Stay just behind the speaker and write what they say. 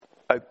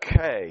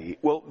Okay,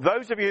 well,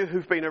 those of you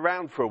who've been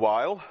around for a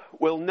while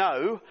will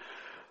know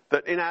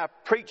that in our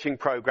preaching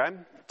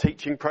program,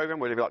 teaching program,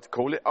 whatever you like to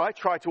call it, I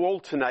try to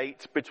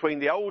alternate between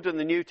the Old and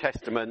the New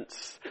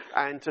Testaments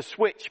and to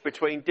switch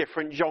between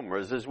different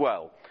genres as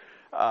well.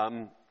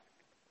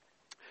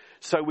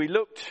 So we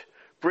looked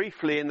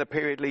briefly in the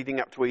period leading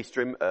up to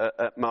Easter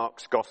at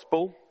Mark's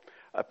Gospel.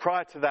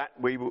 Prior to that,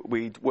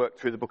 we'd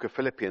worked through the book of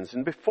Philippians.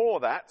 And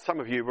before that,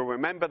 some of you will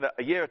remember that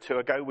a year or two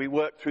ago, we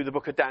worked through the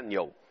book of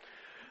Daniel.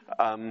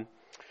 And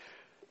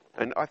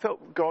I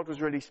felt God was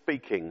really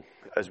speaking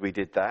as we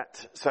did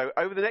that. So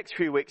over the next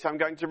few weeks, I'm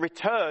going to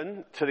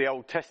return to the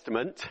Old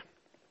Testament,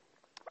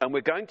 and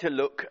we're going to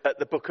look at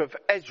the book of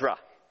Ezra.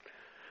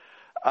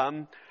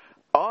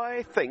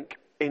 I think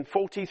in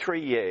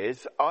 43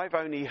 years, I've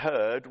only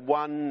heard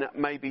one,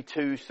 maybe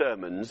two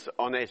sermons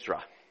on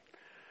Ezra.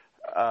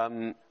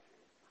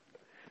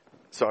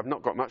 So I've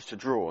not got much to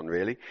draw on,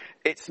 really.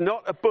 It's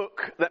not a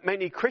book that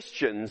many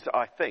Christians,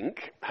 I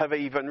think, have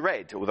even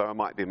read, although I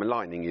might be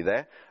maligning you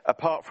there,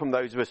 apart from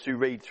those of us who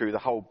read through the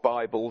whole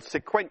Bible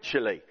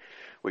sequentially,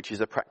 which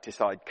is a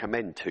practice I'd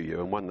commend to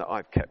you and one that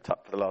I've kept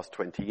up for the last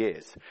 20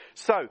 years.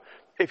 So,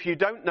 if you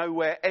don't know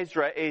where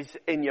Ezra is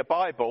in your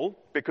Bible,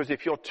 because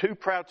if you're too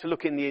proud to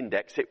look in the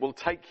index, it will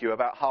take you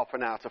about half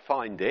an hour to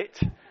find it.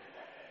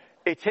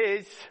 It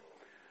is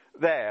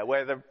there,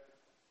 where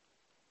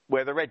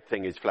the red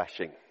thing is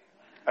flashing.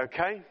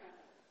 Okay?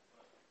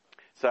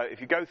 So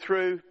if you go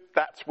through,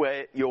 that's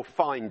where you'll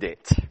find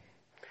it.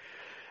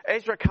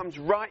 Ezra comes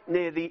right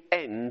near the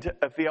end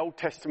of the Old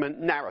Testament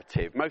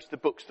narrative. Most of the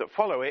books that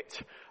follow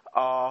it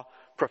are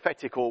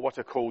prophetic or what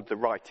are called the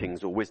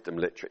writings or wisdom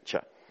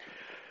literature.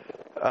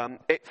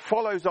 It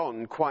follows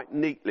on quite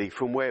neatly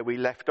from where we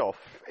left off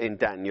in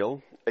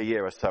Daniel a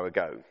year or so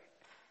ago.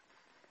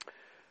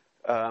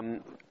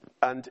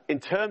 And in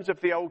terms of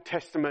the Old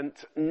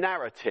Testament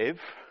narrative,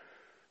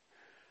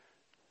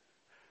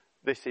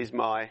 this is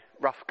my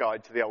rough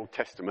guide to the Old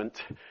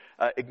Testament.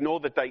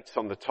 Ignore the dates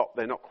on the top,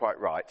 they're not quite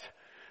right.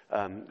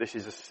 This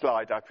is a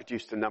slide I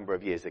produced a number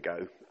of years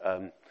ago,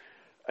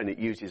 and it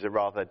uses a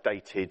rather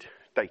dated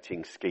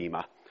dating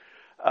schema.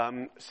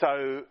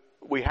 So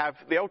we have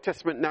the Old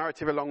Testament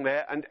narrative along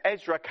there, and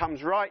Ezra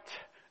comes right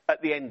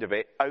at the end of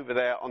it, over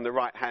there on the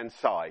right-hand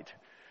side.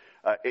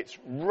 It's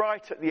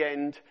right at the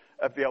end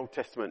of the Old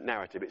Testament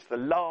narrative. It's the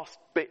last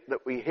bit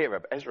that we hear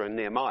of. Ezra and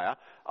Nehemiah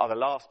are the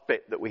last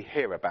bit that we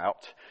hear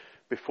about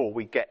before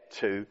we get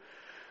to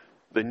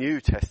the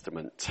New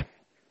Testament.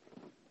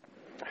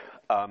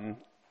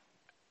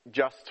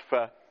 Just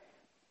for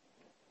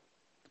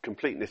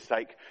completeness'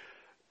 sake,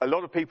 a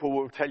lot of people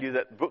will tell you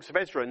that the books of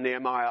Ezra and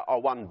Nehemiah are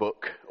one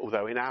book,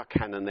 although in our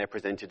canon they're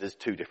presented as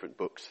two different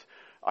books.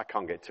 I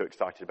can't get too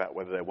excited about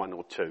whether they're one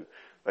or two.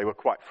 They were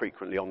quite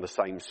frequently on the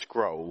same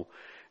scroll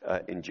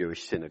in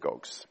Jewish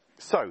synagogues.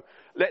 So,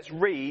 let's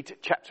read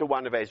chapter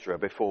 1 of Ezra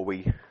before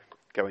we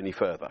go any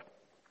further.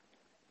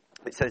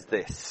 It says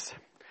this: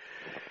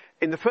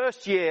 In the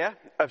first year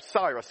of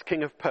Cyrus,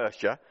 king of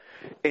Persia,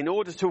 in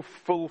order to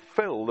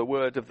fulfill the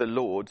word of the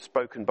Lord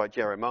spoken by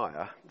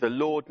Jeremiah, the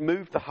Lord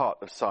moved the heart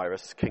of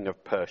Cyrus, king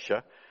of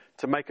Persia,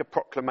 to make a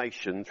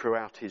proclamation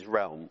throughout his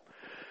realm,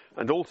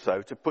 and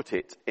also to put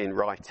it in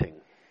writing.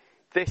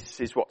 This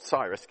is what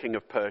Cyrus, king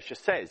of Persia,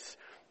 says: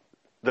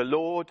 The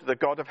Lord, the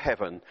God of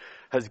heaven,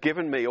 has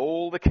given me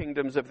all the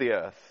kingdoms of the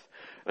earth,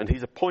 and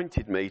he's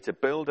appointed me to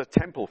build a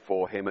temple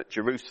for him at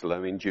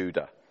Jerusalem in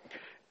Judah.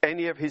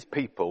 Any of his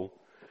people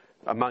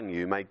among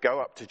you may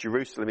go up to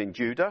Jerusalem in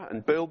Judah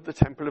and build the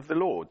temple of the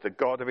Lord, the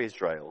God of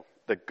Israel,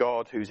 the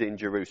God who's in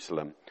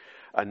Jerusalem,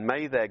 and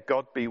may their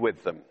God be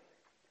with them.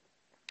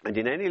 And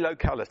in any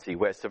locality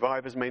where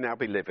survivors may now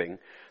be living,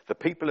 the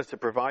people are to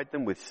provide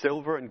them with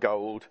silver and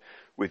gold,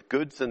 with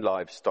goods and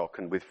livestock,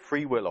 and with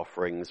free will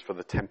offerings for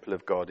the temple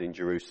of God in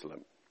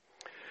Jerusalem.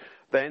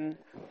 Then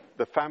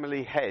the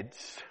family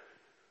heads...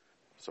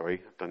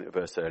 Sorry, I've done it a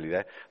verse early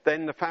there.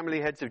 Then the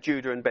family heads of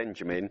Judah and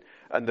Benjamin,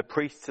 and the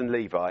priests and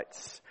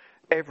Levites,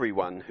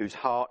 everyone whose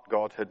heart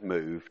God had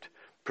moved,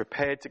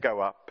 prepared to go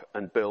up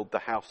and build the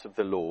house of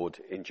the Lord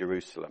in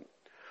Jerusalem.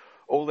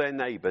 All their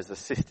neighbours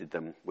assisted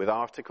them with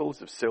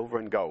articles of silver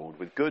and gold,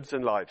 with goods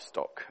and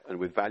livestock, and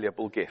with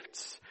valuable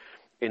gifts,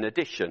 in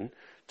addition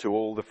to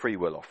all the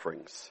freewill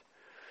offerings.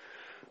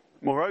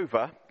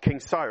 Moreover, King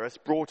Cyrus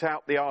brought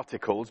out the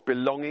articles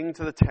belonging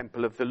to the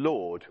temple of the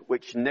Lord,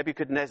 which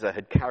Nebuchadnezzar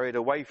had carried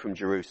away from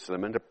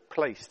Jerusalem and had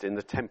placed in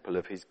the temple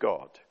of his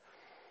God.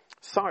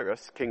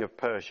 Cyrus, king of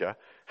Persia,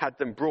 had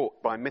them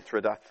brought by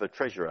Mithredath the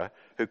treasurer,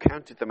 who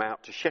counted them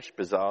out to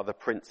Sheshbazzar the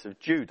prince of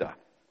Judah.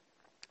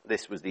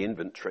 This was the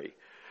inventory.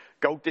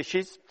 Gold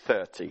dishes,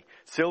 30.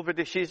 Silver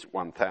dishes,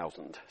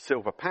 1,000.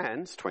 Silver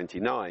pans,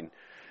 29.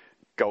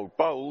 Gold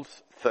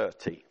bowls,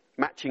 30.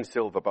 Matching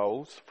silver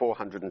bowls,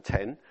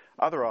 410.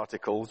 Other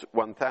articles,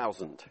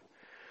 1,000.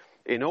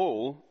 In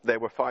all, there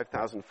were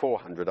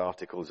 5,400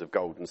 articles of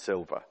gold and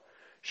silver.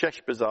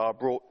 Sheshbazzar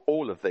brought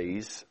all of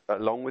these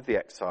along with the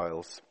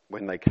exiles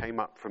when they came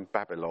up from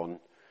Babylon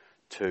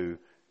to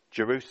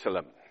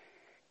Jerusalem.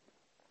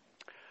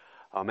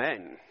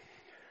 Amen.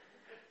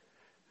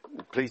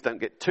 Please don't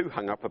get too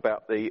hung up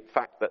about the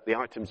fact that the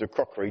items of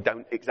crockery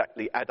don't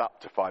exactly add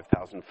up to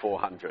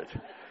 5,400.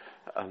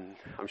 I'm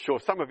sure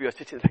some of you are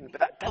sitting thinking,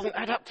 but that doesn't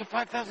add up to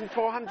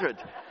 5,400.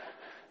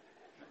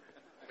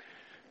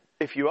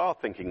 If you are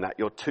thinking that,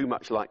 you're too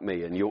much like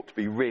me and you ought to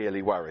be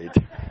really worried.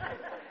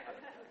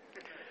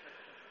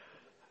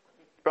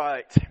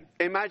 Right,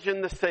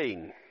 imagine the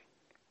scene.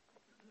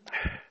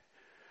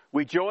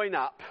 We join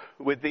up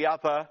with the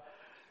other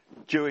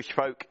Jewish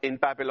folk in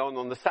Babylon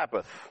on the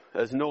Sabbath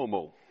as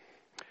normal.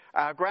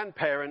 Our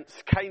grandparents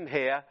came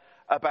here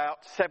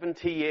about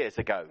 70 years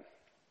ago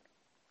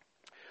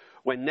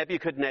when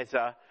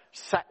Nebuchadnezzar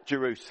sacked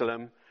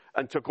Jerusalem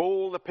and took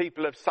all the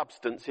people of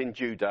substance in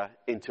Judah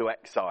into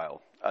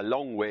exile,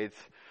 along with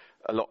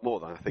a lot more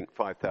than, I think,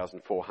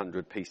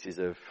 5,400 pieces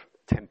of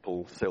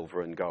temple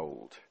silver and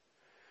gold.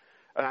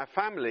 And our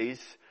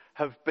families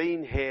have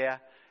been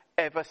here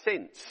ever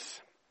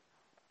since,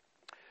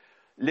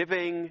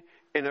 living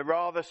in a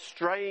rather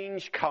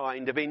strange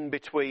kind of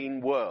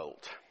in-between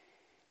world.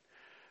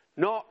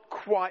 Not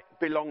quite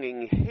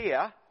belonging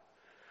here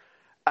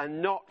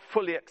and not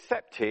fully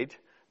accepted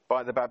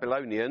by the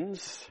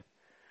Babylonians,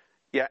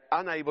 yet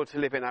unable to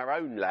live in our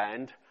own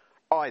land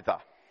either.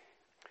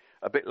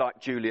 A bit like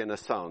Julian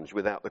Assange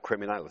without the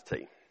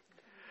criminality.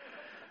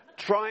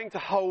 Trying to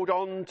hold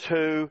on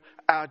to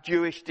our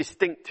Jewish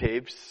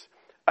distinctives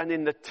and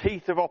in the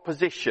teeth of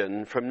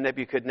opposition from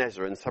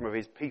Nebuchadnezzar and some of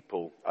his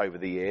people over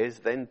the years,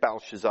 then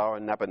Belshazzar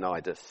and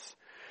Nabonidus.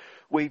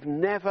 We've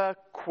never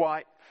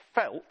quite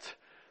felt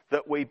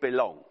that we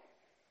belong.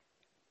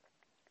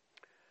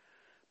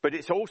 But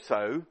it's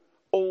also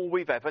all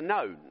we've ever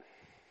known.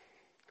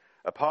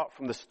 Apart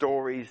from the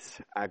stories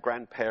our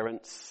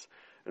grandparents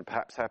and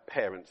perhaps our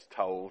parents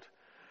told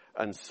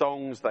and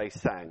songs they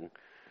sang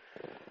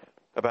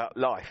about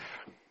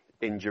life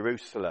in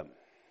Jerusalem.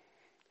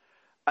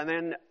 And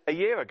then a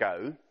year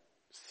ago,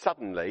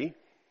 suddenly,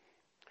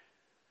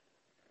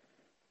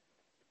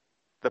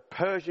 the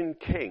Persian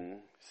king,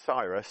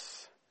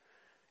 Cyrus,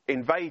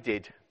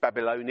 invaded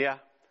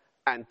Babylonia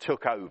and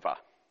took over.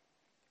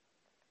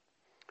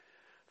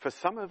 For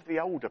some of the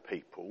older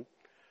people,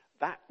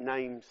 that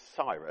name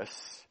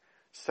Cyrus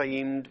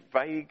seemed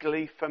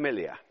vaguely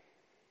familiar.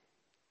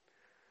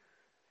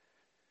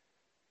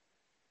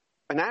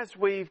 And as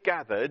we've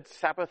gathered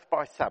Sabbath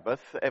by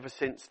Sabbath ever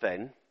since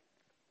then,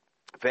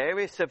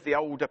 various of the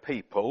older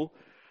people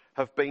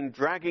have been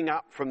dragging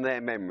up from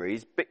their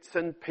memories bits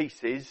and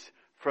pieces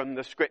from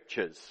the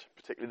scriptures,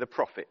 particularly the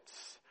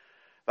prophets.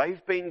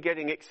 They've been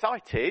getting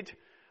excited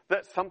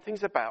that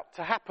something's about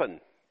to happen.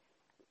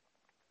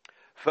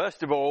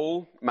 First of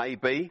all,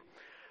 maybe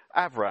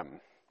Avram,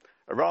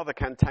 a rather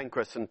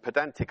cantankerous and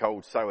pedantic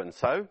old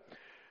so-and-so.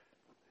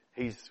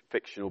 He's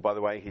fictional, by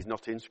the way, he's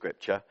not in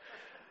scripture.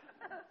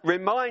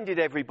 Reminded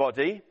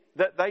everybody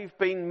that they've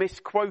been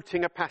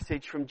misquoting a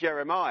passage from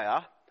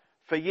Jeremiah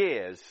for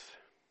years.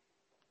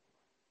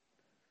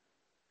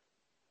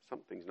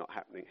 Something's not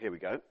happening. Here we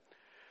go.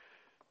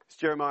 It's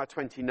Jeremiah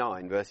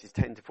 29, verses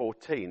 10 to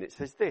 14. It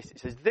says this. It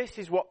says, "This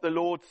is what the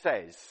Lord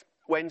says.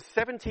 When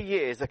 70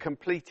 years are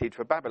completed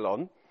for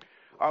Babylon,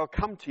 I'll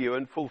come to you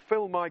and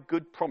fulfill my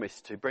good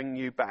promise to bring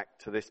you back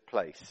to this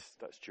place."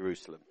 That's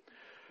Jerusalem.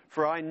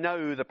 "For I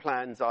know the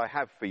plans I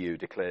have for you,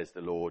 declares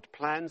the Lord.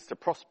 Plans to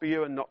prosper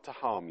you and not to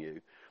harm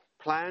you.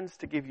 Plans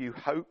to give you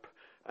hope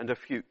and a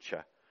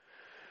future.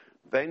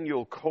 Then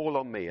you'll call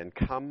on me and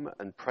come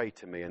and pray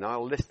to me, and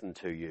I'll listen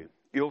to you.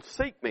 You'll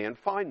seek me and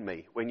find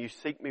me when you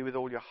seek me with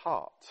all your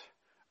heart.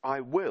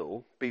 I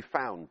will be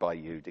found by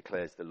you,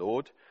 declares the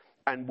Lord,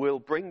 and will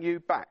bring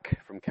you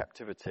back from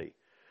captivity.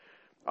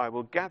 I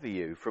will gather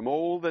you from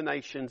all the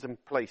nations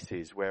and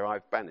places where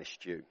I've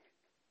banished you,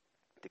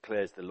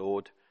 declares the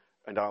Lord,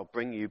 and I'll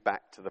bring you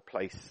back to the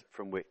place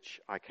from which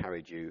I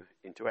carried you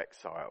into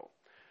exile."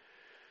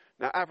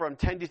 Now, Avram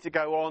tended to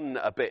go on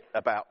a bit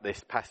about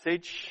this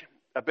passage,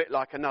 a bit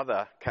like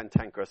another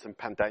cantankerous and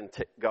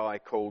pedantic guy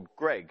called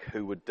Greg,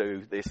 who would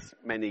do this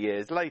many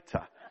years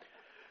later.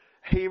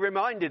 He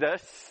reminded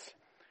us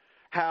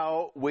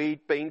how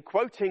we'd been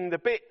quoting the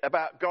bit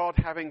about God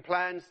having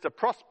plans to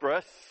prosper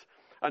us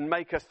and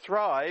make us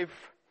thrive,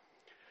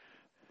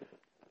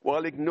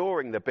 while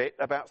ignoring the bit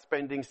about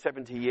spending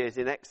 70 years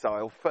in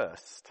exile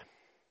first.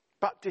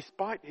 But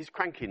despite his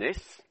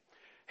crankiness,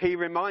 he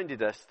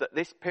reminded us that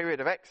this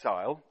period of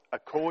exile,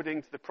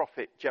 according to the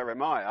prophet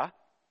Jeremiah,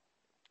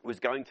 was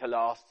going to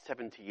last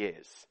 70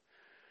 years.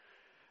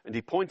 And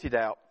he pointed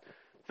out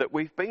that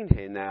we've been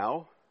here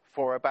now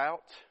for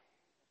about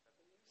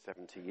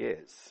 70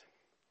 years.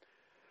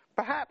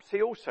 Perhaps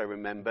he also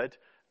remembered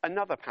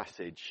another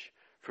passage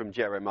from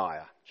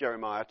Jeremiah,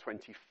 Jeremiah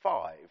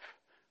 25,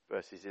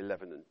 verses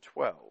 11 and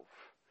 12,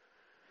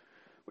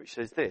 which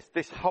says this: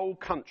 "This whole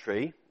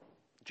country,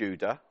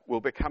 Judah,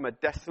 will become a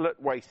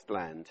desolate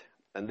wasteland,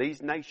 and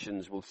these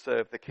nations will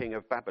serve the king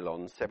of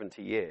Babylon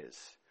 70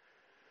 years.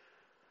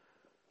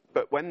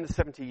 But when the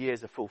 70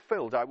 years are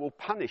fulfilled, I will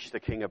punish the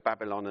king of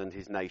Babylon and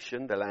his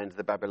nation, the land of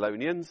the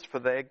Babylonians, for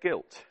their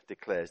guilt,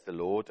 declares the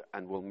Lord,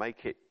 and will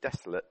make it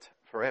desolate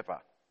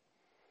forever."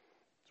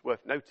 It's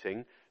worth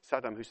noting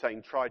Saddam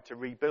Hussein tried to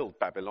rebuild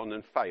Babylon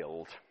and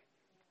failed.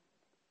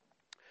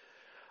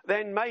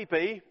 Then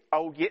maybe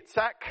old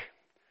Yitzhak,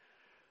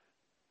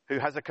 who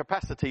has a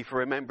capacity for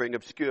remembering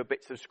obscure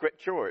bits of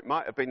scripture, or it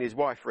might have been his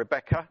wife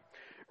Rebecca,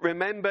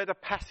 remembered a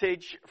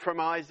passage from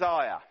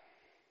Isaiah,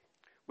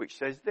 which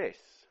says this.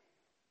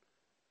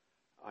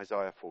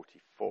 Isaiah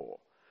 44.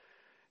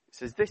 It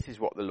says, "This is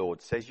what the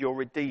Lord says, your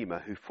Redeemer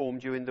who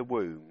formed you in the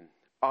womb.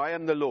 I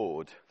am the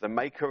Lord, the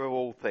maker of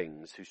all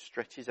things, who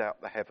stretches out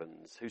the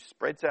heavens, who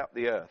spreads out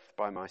the earth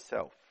by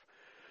myself,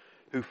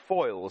 who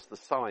foils the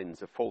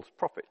signs of false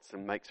prophets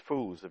and makes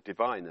fools of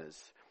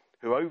diviners,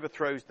 who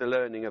overthrows the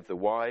learning of the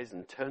wise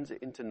and turns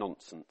it into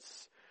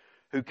nonsense,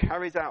 who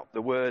carries out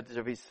the words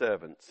of his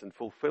servants and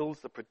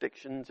fulfills the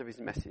predictions of his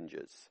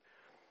messengers,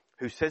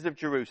 who says of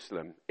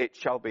Jerusalem, it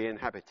shall be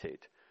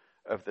inhabited,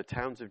 of the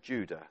towns of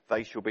Judah,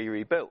 they shall be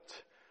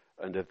rebuilt,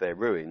 and of their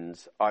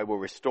ruins I will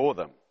restore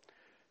them,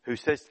 who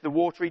says to the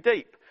watery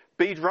deep,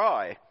 be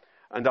dry,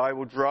 and I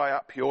will dry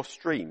up your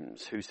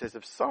streams, who says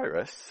of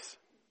Cyrus,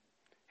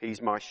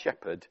 he's my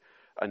shepherd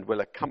and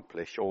will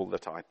accomplish all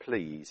that I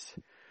please.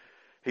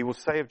 He will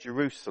say of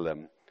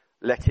Jerusalem,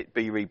 let it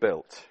be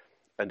rebuilt,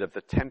 and of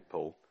the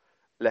temple,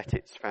 let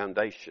its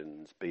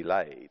foundations be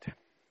laid."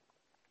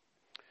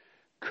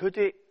 Could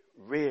it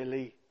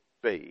really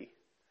be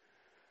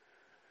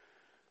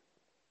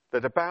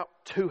that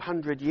about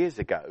 200 years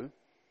ago,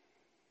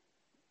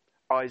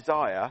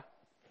 Isaiah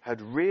had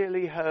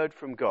really heard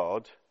from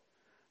God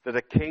that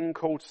a king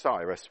called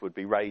Cyrus would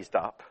be raised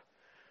up,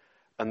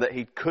 and that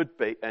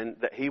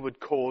he would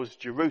cause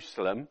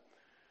Jerusalem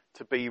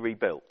to be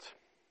rebuilt?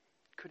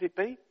 Could it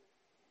be?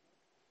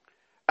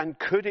 And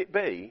could it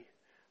be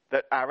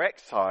that our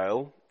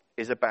exile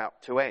is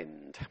about to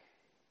end?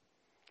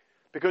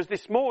 Because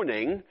this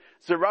morning,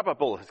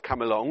 Zerubbabel has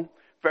come along,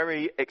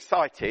 very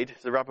excited,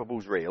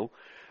 Zerubbabel's real,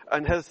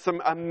 and has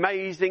some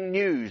amazing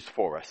news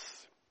for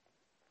us.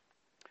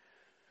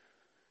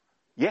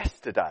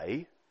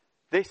 Yesterday,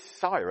 this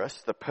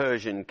Cyrus, the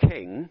Persian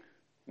king,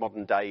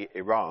 modern day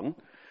Iran,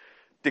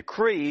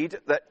 decreed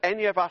that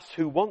any of us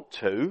who want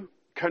to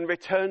can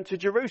return to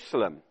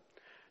Jerusalem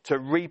to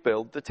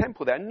rebuild the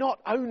temple there. Not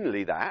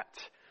only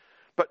that,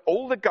 but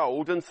all the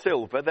gold and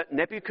silver that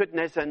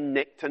Nebuchadnezzar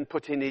nicked and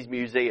put in his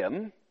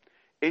museum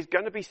is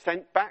going to be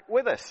sent back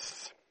with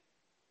us.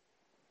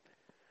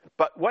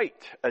 But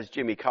wait, as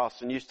Jimmy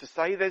Carson used to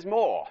say, there's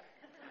more.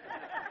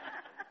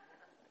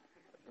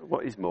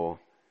 What is more?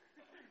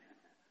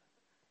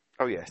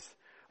 Oh yes.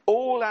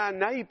 All our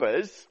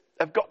neighbours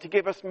have got to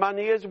give us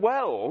money as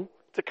well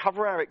to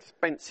cover our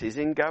expenses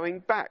in going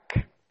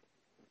back.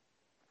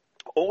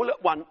 All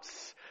at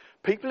once,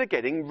 people are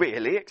getting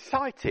really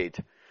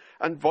excited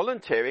and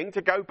volunteering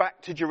to go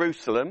back to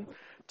Jerusalem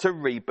to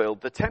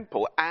rebuild the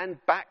temple.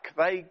 And back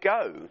they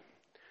go.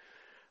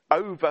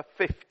 Over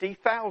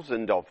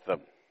 50,000 of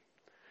them.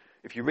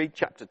 If you read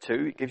chapter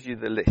 2, it gives you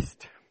the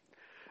list.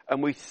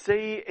 And we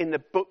see in the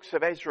books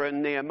of Ezra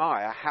and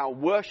Nehemiah how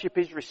worship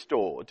is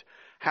restored,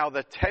 how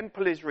the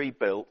temple is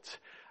rebuilt,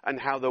 and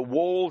how the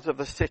walls of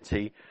the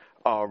city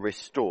are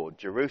restored.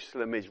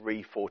 Jerusalem is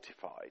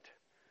refortified.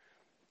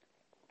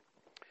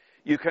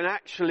 You can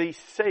actually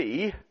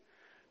see,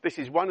 this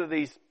is one of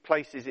these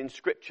places in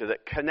Scripture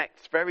that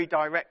connects very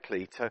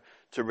directly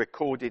to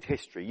recorded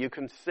history. You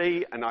can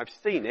see, and I've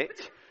seen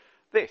it,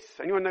 this.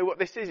 Anyone know what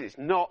this is? It's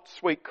not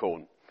sweet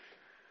corn.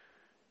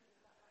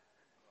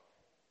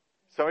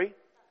 Sorry?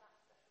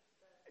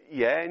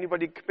 Yeah,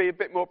 anybody could be a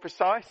bit more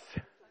precise?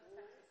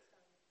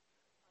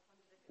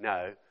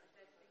 No.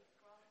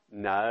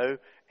 No.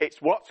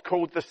 It's what's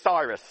called the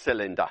Cyrus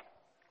cylinder.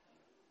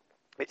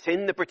 It's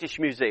in the British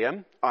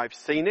Museum. I've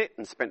seen it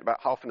and spent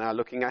about half an hour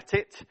looking at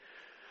it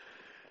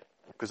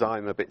because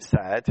I'm a bit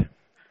sad.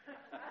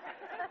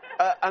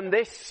 And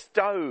this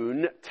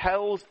stone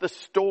tells the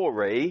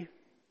story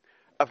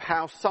of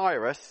how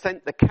Cyrus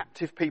sent the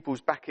captive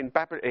peoples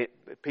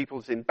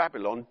in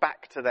Babylon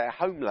back to their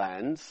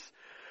homelands,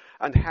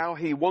 and how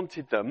he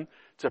wanted them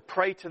to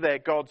pray to their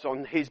gods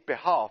on his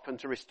behalf and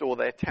to restore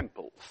their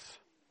temples.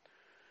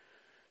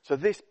 So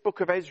this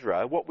book of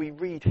Ezra, what we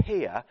read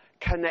here,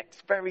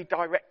 connects very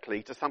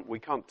directly to something. We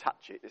can't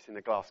touch it, it's in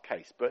a glass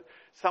case, but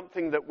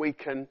something that we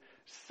can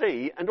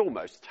see and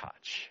almost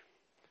touch.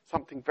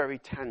 Something very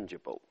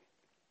tangible.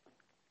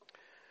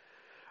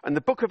 And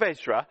the book of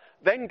Ezra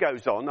then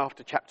goes on,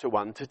 after chapter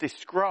 1, to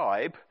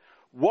describe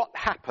what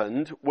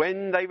happened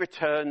when they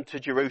returned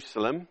to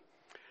Jerusalem.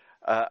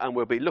 And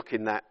we'll be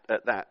looking at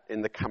that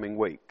in the coming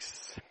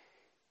weeks.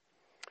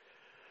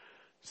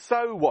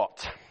 So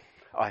what?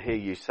 I hear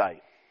you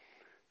say.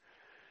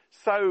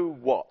 So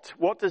what?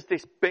 What does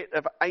this bit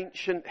of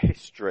ancient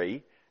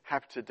history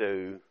have to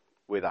do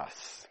with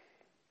us?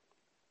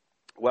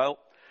 Well,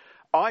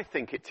 I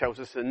think it tells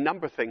us a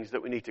number of things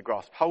that we need to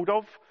grasp hold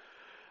of.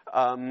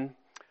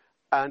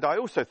 And I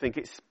also think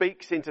it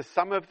speaks into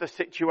some of the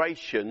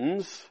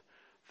situations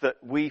that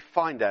we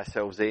find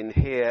ourselves in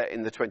here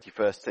in the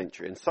 21st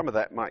century. And some of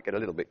that might get a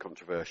little bit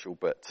controversial,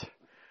 but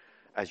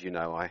as you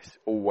know, I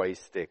always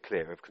steer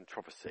clear of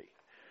controversy.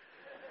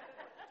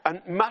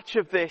 And much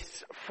of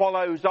this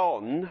follows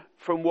on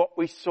from what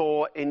we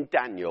saw in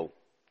Daniel.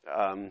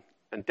 And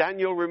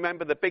Daniel,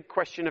 remember the big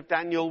question of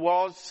Daniel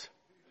was,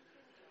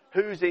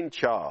 who's in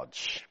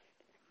charge?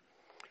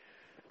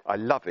 I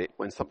love it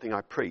when something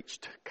I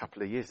preached a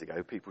couple of years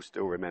ago, people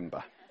still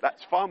remember.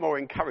 That's far more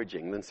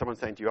encouraging than someone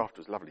saying to you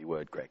afterwards, lovely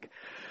word, Greg.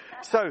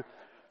 So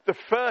the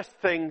first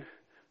thing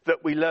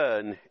that we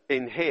learn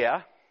in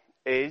here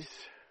is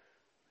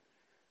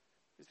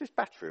this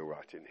battery all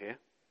right in here?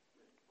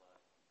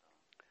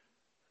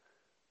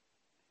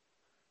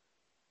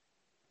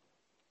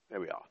 There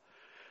we are.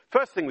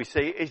 First thing we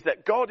see is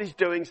that God is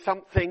doing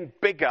something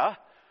bigger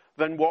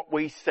than what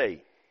we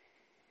see.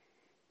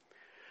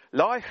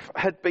 Life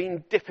had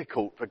been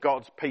difficult for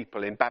God's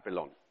people in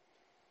Babylon.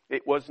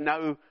 It was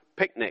no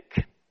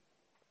picnic,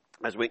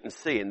 as we can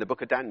see in the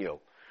book of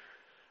Daniel.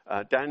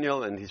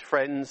 Daniel and his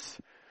friends,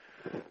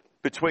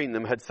 between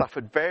them, had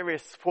suffered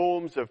various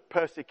forms of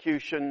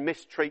persecution,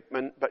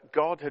 mistreatment, but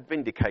God had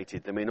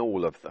vindicated them in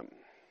all of them.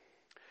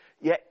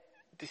 Yet,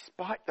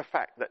 despite the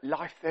fact that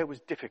life there was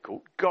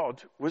difficult,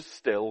 God was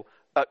still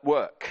at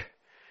work.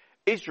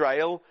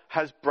 Israel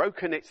has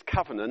broken its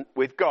covenant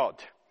with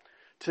God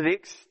to the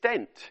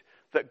extent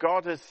that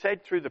God has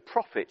said through the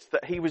prophets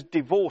that he was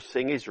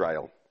divorcing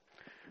Israel.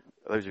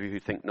 Those of you who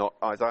think not,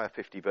 Isaiah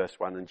 50 verse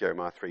 1 and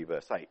Jeremiah 3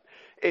 verse 8.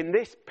 In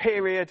this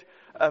period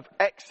of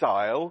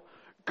exile,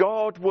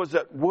 God was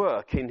at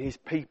work in his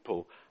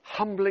people,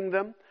 humbling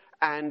them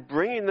and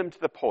bringing them to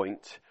the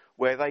point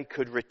where they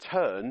could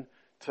return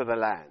to the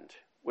land,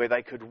 where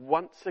they could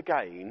once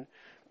again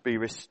be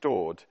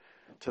restored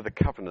to the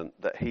covenant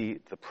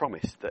the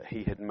promise that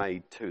he had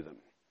made to them.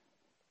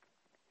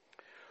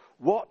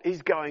 What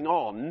is going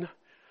on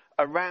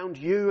around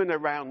you and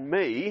around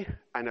me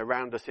and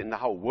around us in the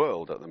whole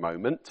world at the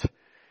moment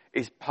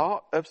is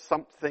part of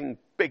something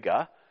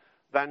bigger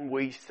than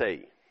we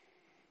see.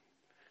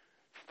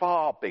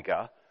 Far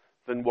bigger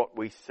than what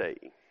we see.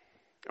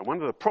 And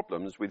one of the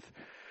problems with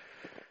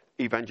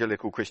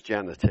evangelical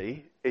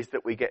Christianity is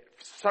that we get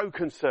so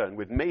concerned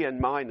with me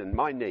and mine and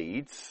my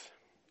needs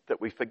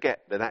that we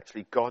forget that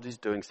actually God is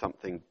doing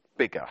something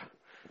bigger.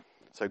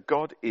 So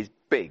God is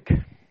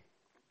big.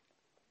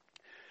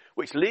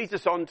 Which leads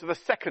us on to the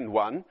second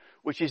one,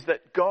 which is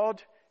that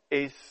God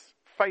is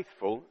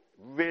faithful.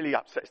 Really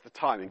upsets the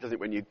timing, doesn't it,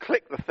 when you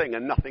click the thing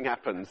and nothing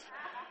happens.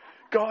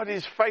 God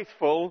is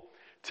faithful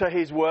to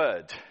his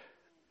word.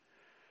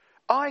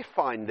 I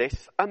find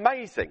this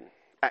amazing,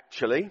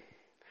 actually.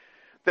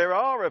 There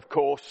are, of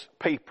course,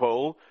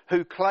 people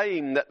who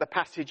claim that the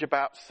passage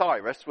about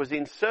Cyrus was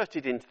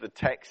inserted into the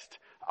text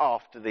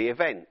after the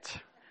event.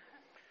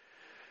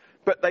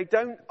 But they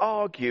don't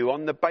argue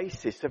on the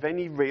basis of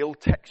any real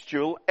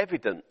textual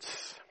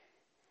evidence,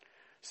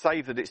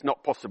 save that it's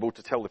not possible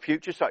to tell the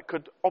future, so it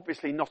could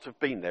obviously not have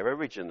been there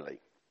originally.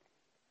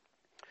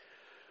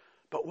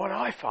 But what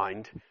I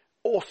find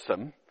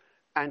awesome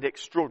and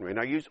extraordinary,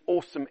 and I use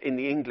awesome in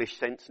the English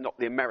sense, not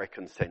the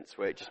American sense,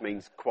 where it just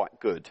means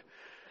quite good.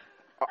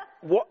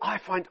 What I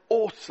find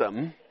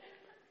awesome,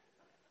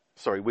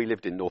 sorry, we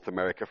lived in North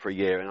America for a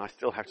year, and I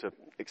still have to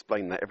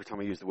explain that every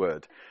time I use the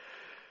word.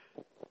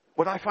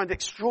 What I find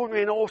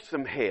extraordinary and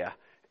awesome here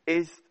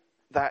is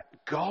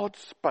that God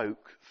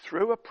spoke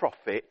through a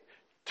prophet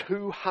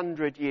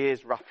 200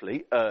 years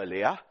roughly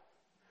earlier,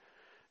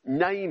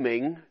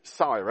 naming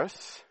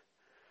Cyrus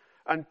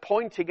and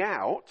pointing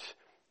out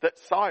that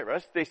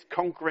Cyrus, this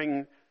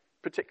conquering,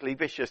 particularly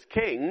vicious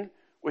king,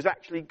 was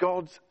actually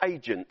God's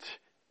agent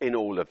in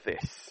all of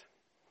this.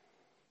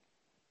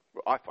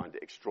 Well, I find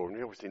it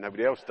extraordinary. Obviously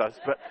nobody else does,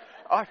 but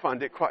I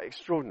find it quite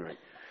extraordinary.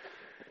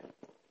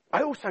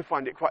 I also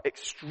find it quite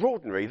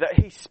extraordinary that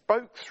he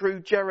spoke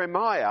through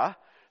Jeremiah,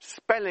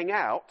 spelling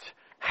out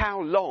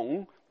how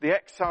long the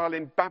exile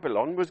in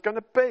Babylon was going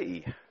to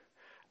be,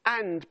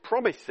 and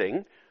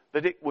promising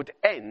that it would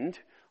end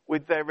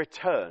with their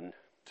return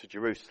to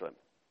Jerusalem.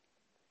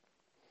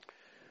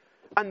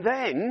 And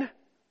then,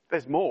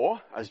 there's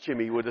more, as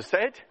Jimmy would have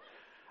said,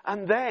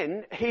 and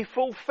then he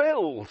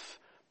fulfills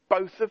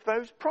both of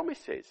those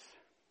promises.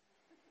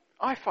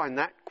 I find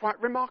that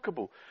quite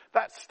remarkable.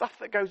 That stuff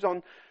that goes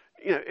on.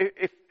 You know,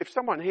 if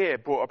someone here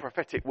brought a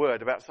prophetic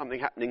word about something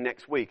happening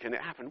next week and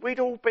it happened, we'd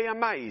all be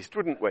amazed,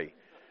 wouldn't we?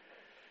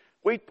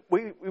 We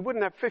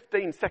wouldn't have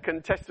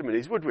 15-second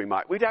testimonies, would we,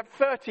 Mike? We'd have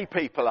 30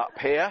 people up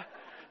here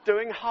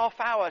doing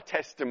half-hour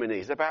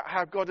testimonies about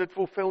how God had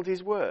fulfilled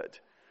his word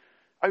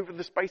over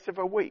the space of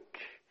a week.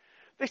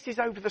 This is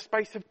over the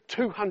space of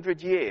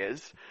 200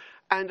 years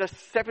and a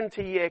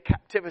 70-year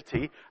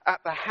captivity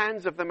at the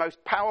hands of the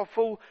most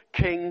powerful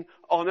king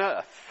on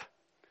earth.